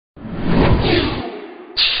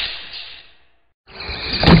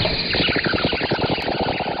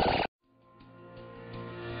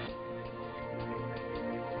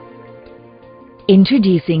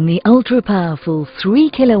Introducing the ultra-powerful 3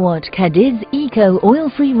 kilowatt Cadiz Eco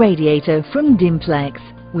oil-free radiator from Dimplex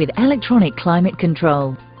with electronic climate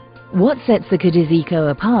control. What sets the Cadiz Eco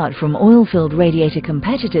apart from oil-filled radiator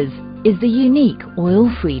competitors is the unique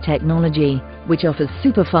oil-free technology, which offers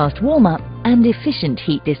super-fast warm-up and efficient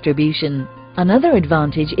heat distribution. Another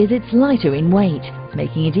advantage is it's lighter in weight,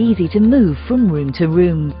 making it easy to move from room to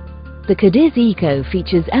room. The Cadiz Eco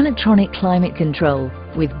features electronic climate control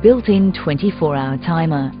with built-in 24-hour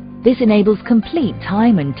timer. This enables complete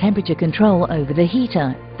time and temperature control over the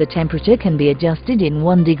heater. The temperature can be adjusted in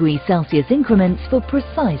 1 degree Celsius increments for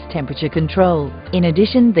precise temperature control. In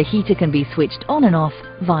addition, the heater can be switched on and off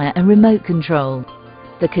via a remote control.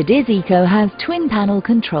 The Cadiz Eco has twin-panel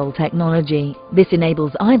control technology. This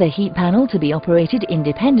enables either heat panel to be operated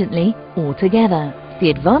independently or together. The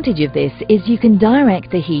advantage of this is you can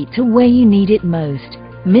direct the heat to where you need it most,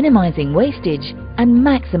 minimizing wastage and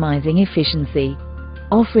maximizing efficiency.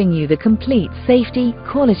 Offering you the complete safety,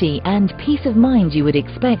 quality and peace of mind you would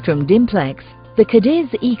expect from Dimplex, the Cadiz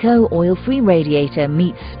Eco oil-free radiator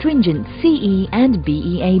meets stringent CE and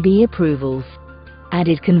BEAB approvals.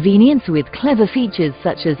 Added convenience with clever features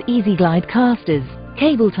such as easy glide casters,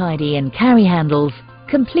 cable tidy and carry handles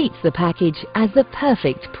completes the package as the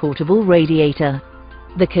perfect portable radiator.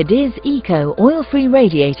 The Cadiz Eco oil-free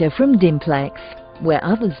radiator from Dimplex. Where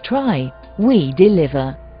others try, we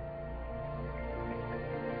deliver.